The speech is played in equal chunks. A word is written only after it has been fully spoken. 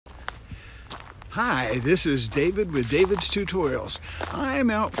Hi, this is David with David's Tutorials. I'm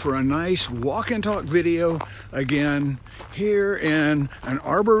out for a nice walk and talk video again here in an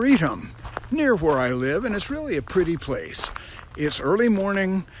arboretum near where I live, and it's really a pretty place. It's early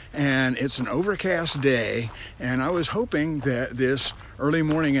morning and it's an overcast day, and I was hoping that this early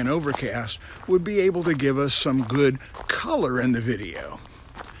morning and overcast would be able to give us some good color in the video.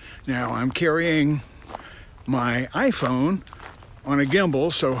 Now, I'm carrying my iPhone on a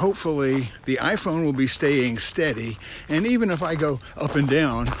gimbal, so hopefully the iPhone will be staying steady, and even if I go up and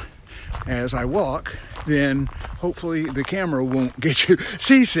down as I walk, then hopefully the camera won't get you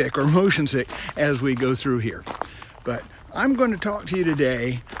seasick or motion sick as we go through here. But I'm going to talk to you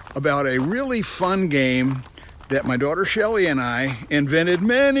today about a really fun game that my daughter Shelly and I invented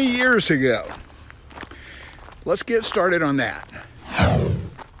many years ago. Let's get started on that.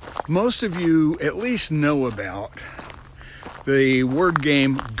 Most of you at least know about the word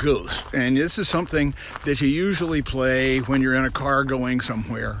game Ghost, and this is something that you usually play when you're in a car going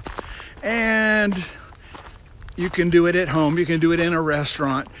somewhere, and you can do it at home, you can do it in a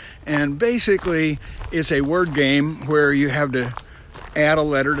restaurant, and basically it's a word game where you have to add a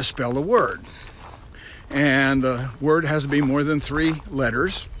letter to spell a word, and the word has to be more than 3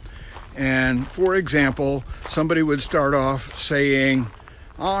 letters. And for example, somebody would start off saying,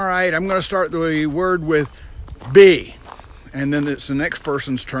 all right, I'm going to start the word with B. And then it's the next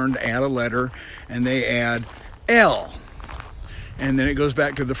person's turn to add a letter, and they add L. And then it goes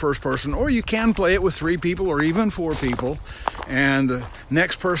back to the first person. Or you can play it with 3 people or even 4 people, and the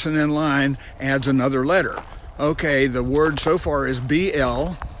next person in line adds another letter. Okay, the word so far is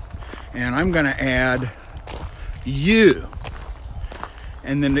BL, and I'm going to add U.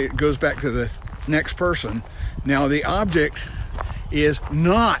 And then it goes back to the next person. Now, the object is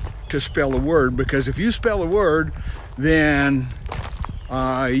not to spell a word, because if you spell a word, then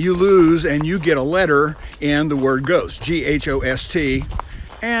you lose and you get a letter in the word ghost, G-H-O-S-T,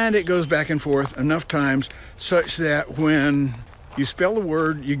 and it goes back and forth enough times such that when you spell a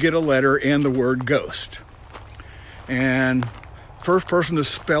word, you get a letter in the word ghost. And first person to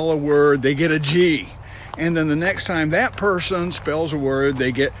spell a word, they get a G. And then the next time that person spells a word,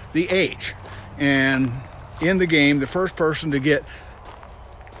 they get the H. And in the game, the first person to get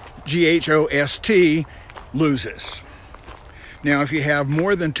G-H-O-S-T loses. Now, if you have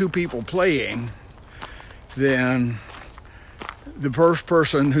more than 2 people playing, then the first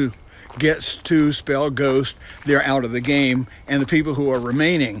person who gets to spell ghost, they're out of the game, and the people who are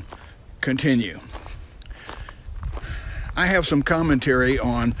remaining continue. I have some commentary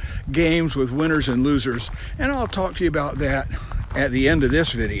on games with winners and losers, and I'll talk to you about that at the end of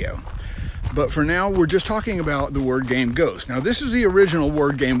this video. But for now, we're just talking about the word game Ghost. Now, this is the original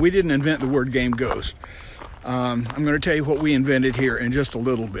word game. We didn't invent the word game Ghost. I'm going to tell you what we invented here in just a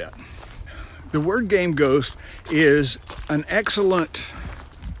little bit. The word game Ghost is an excellent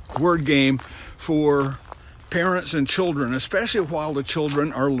word game for parents and children, especially while the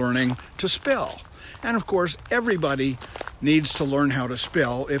children are learning to spell. And of course, everybody needs to learn how to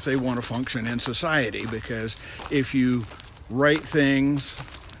spell if they want to function in society, because if you write things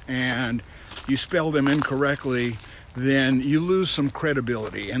and you spell them incorrectly, then you lose some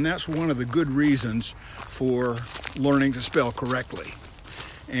credibility. And that's one of the good reasons for learning to spell correctly.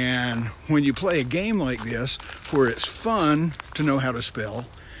 And when you play a game like this, where it's fun to know how to spell,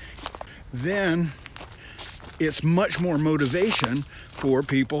 then it's much more motivation for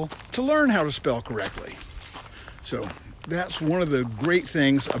people to learn how to spell correctly. So that's one of the great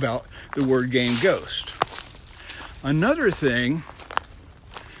things about the word game Ghost. Another thing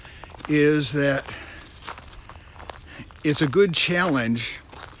is that it's a good challenge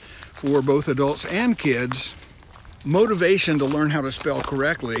for both adults and kids, motivation to learn how to spell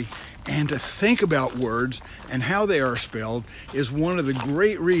correctly and to think about words and how they are spelled is one of the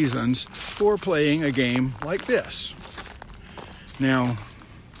great reasons for playing a game like this. Now,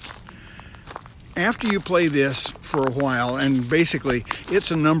 after you play this for a while, and basically it's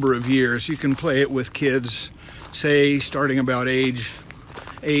a number of years, you can play it with kids, say starting about age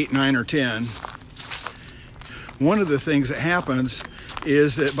 8, 9, or 10. One of the things that happens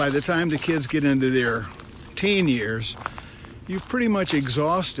is that by the time the kids get into their teen years, you've pretty much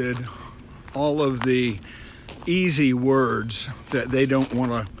exhausted all of the easy words that they don't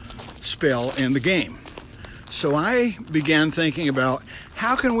want to spell in the game. So I began thinking about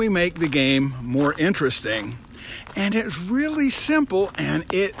how can we make the game more interesting? And it's really simple, and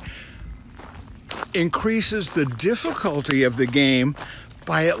it increases the difficulty of the game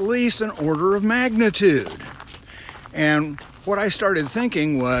by at least an order of magnitude. And what I started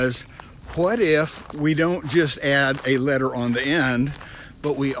thinking was, what if we don't just add a letter on the end,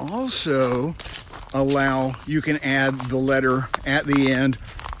 but we also you can add the letter at the end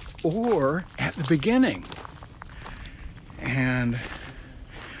or at the beginning. And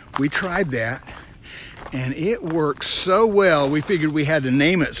we tried that, and it worked so well, we figured we had to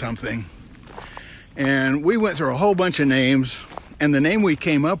name it something. And we went through a whole bunch of names, and the name we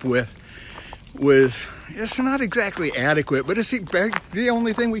came up with was, it's not exactly adequate, but it's the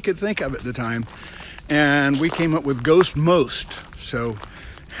only thing we could think of at the time. And we came up with Ghost Most. So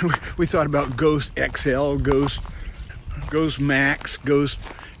we thought about Ghost XL, Ghost Max, Ghost,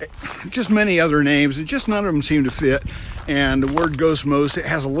 just many other names, and just none of them seemed to fit. And the word Ghost Most, it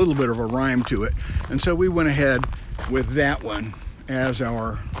has a little bit of a rhyme to it. And so we went ahead with that one as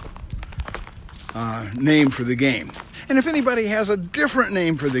our name for the game. And if anybody has a different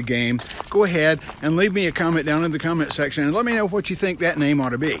name for the game, go ahead and leave me a comment down in the comment section and let me know what you think that name ought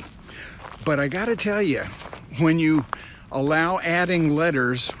to be. But I gotta tell you, when you allow adding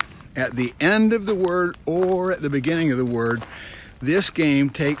letters at the end of the word or at the beginning of the word, this game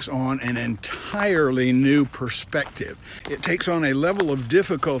takes on an entirely new perspective. It takes on a level of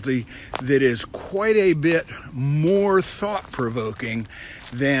difficulty that is quite a bit more thought-provoking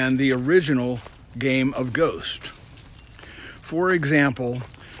than the original game of Ghost. For example,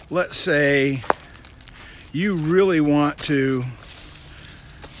 let's say you really want to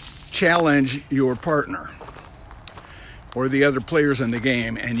challenge your partner or the other players in the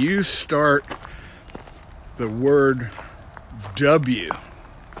game, and you start the word W,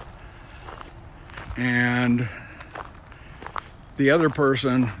 and the other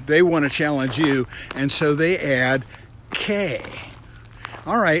person, they want to challenge you, and so they add K.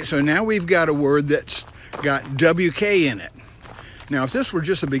 All right, so now we've got a word that's got WK in it. Now, if this were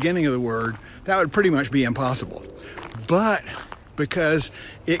just the beginning of the word, that would pretty much be impossible. But because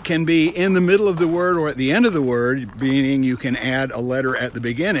it can be in the middle of the word or at the end of the word, meaning you can add a letter at the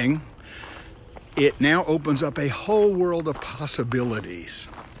beginning, it now opens up a whole world of possibilities.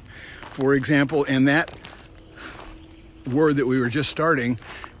 For example, in that word that we were just starting,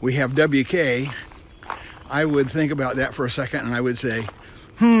 we have WK. I would think about that for a second and I would say,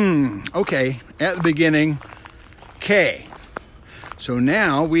 okay, at the beginning, K. So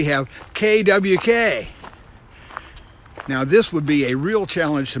now we have KWK. Now this would be a real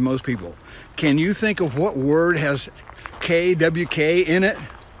challenge to most people. Can you think of what word has KWK in it?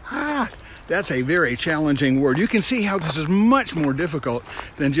 That's a very challenging word. You can see how this is much more difficult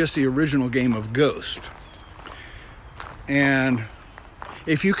than just the original game of Ghost. And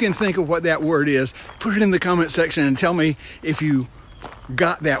if you can think of what that word is, put it in the comment section and tell me if you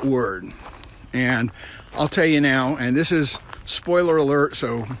got that word. And I'll tell you now, and this is spoiler alert,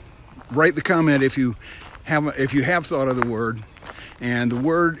 so write the comment if you have thought of the word. And the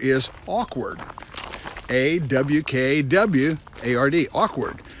word is awkward. AWKWARD,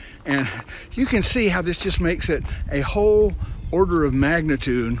 awkward. And you can see how this just makes it a whole order of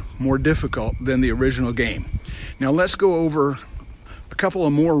magnitude more difficult than the original game. Now let's go over a couple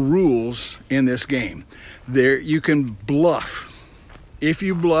of more rules in this game. There, you can bluff. If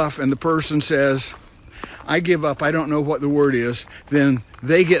you bluff and the person says, I give up, I don't know what the word is, then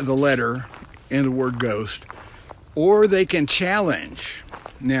they get the letter in the word Ghost. Or they can challenge.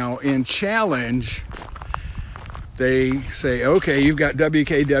 Now in challenge, they say, okay, you've got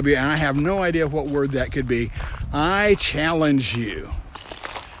WKW, and I have no idea what word that could be. I challenge you.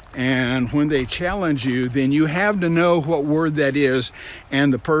 And when they challenge you, then you have to know what word that is,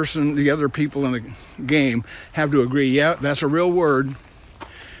 and the other people in the game have to agree, yeah, that's a real word.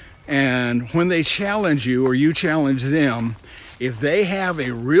 And when they challenge you, or you challenge them, if they have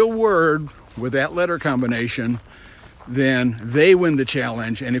a real word with that letter combination, then they win the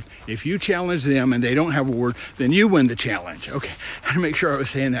challenge. And if you challenge them and they don't have a word, then you win the challenge. Okay, I had to make sure I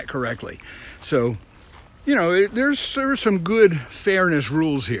was saying that correctly. So, you know, there's some good fairness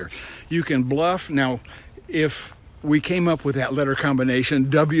rules here. You can bluff. Now, if we came up with that letter combination,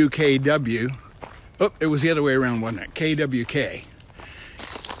 WKW, it was the other way around, wasn't it? KWK.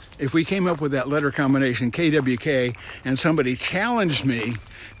 If we came up with that letter combination, KWK, and somebody challenged me,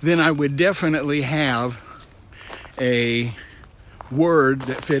 then I would definitely have a word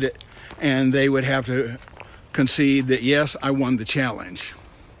that fit it, and they would have to concede that, yes, I won the challenge.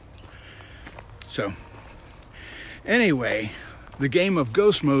 So, anyway, the game of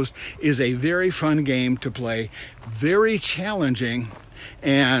Ghost Most is a very fun game to play, very challenging,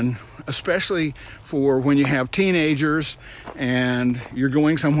 and especially for when you have teenagers and you're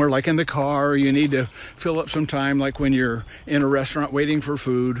going somewhere like in the car, you need to fill up some time, like when you're in a restaurant waiting for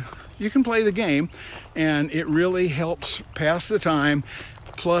food. You can play the game, and it really helps pass the time.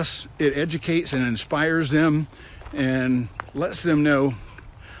 Plus, it educates and inspires them and lets them know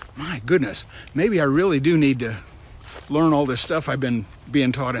my goodness, maybe I really do need to learn all this stuff I've been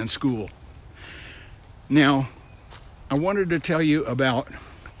being taught in school. Now, I wanted to tell you about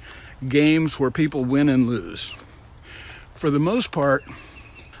games where people win and lose. For the most part,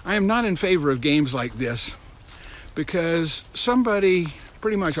 I am not in favor of games like this because somebody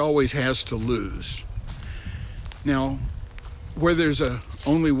pretty much always has to lose. Now, where there's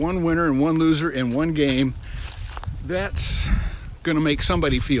only one winner and one loser in one game, that's going to make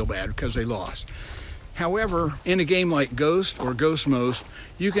somebody feel bad because they lost. However, in a game like Ghost or Ghost Most,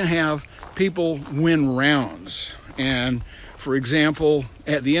 you can have people win rounds. And for example,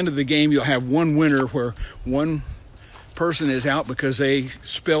 at the end of the game, you'll have one winner where one person is out because they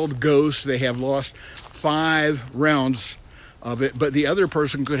spelled ghost. They have lost 5 rounds of it, but the other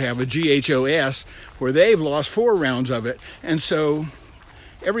person could have a GHOS where they've lost 4 rounds of it. And so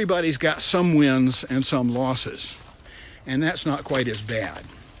everybody's got some wins and some losses. And that's not quite as bad.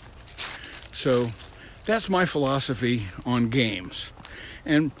 So that's my philosophy on games.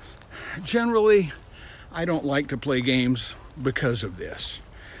 And generally, I don't like to play games because of this.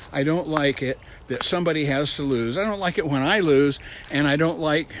 I don't like it that somebody has to lose. I don't like it when I lose, and I don't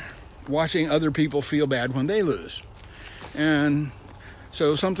like watching other people feel bad when they lose. And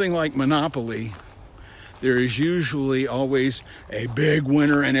so something like Monopoly, there is usually always a big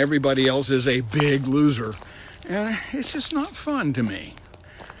winner and everybody else is a big loser. And it's just not fun to me.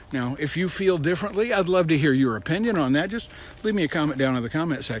 Now, if you feel differently, I'd love to hear your opinion on that. Just leave me a comment down in the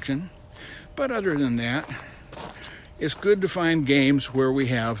comment section. But other than that, it's good to find games where we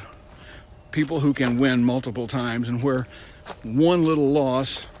have people who can win multiple times and where one little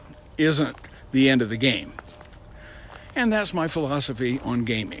loss isn't the end of the game. And that's my philosophy on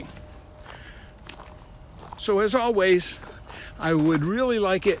gaming. So as always, I would really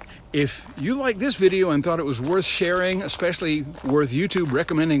like it if you liked this video and thought it was worth sharing, especially worth YouTube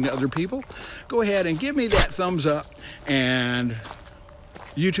recommending to other people. Go ahead and give me that thumbs up, and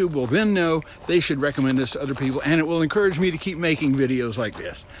YouTube will then know they should recommend this to other people, and it will encourage me to keep making videos like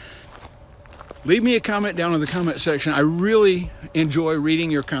this. Leave me a comment down in the comment section. I really enjoy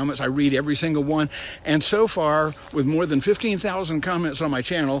reading your comments. I read every single one. And so far, with more than 15,000 comments on my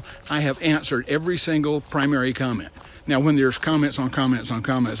channel, I have answered every single primary comment. Now, when there's comments on comments on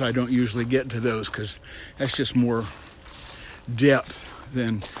comments, I don't usually get to those because that's just more depth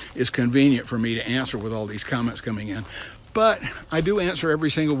than is convenient for me to answer with all these comments coming in. But I do answer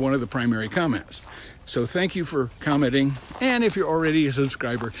every single one of the primary comments. So thank you for commenting. And if you're already a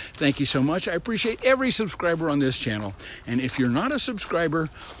subscriber, thank you so much. I appreciate every subscriber on this channel. And if you're not a subscriber,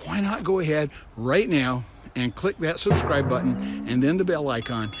 why not go ahead right now and click that subscribe button and then the bell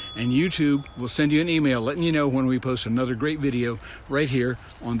icon, and YouTube will send you an email letting you know when we post another great video right here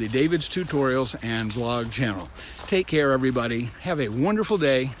on the David's Tutorials and Vlog channel. Take care, everybody. Have a wonderful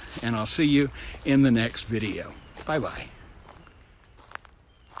day, and I'll see you in the next video. Bye-bye.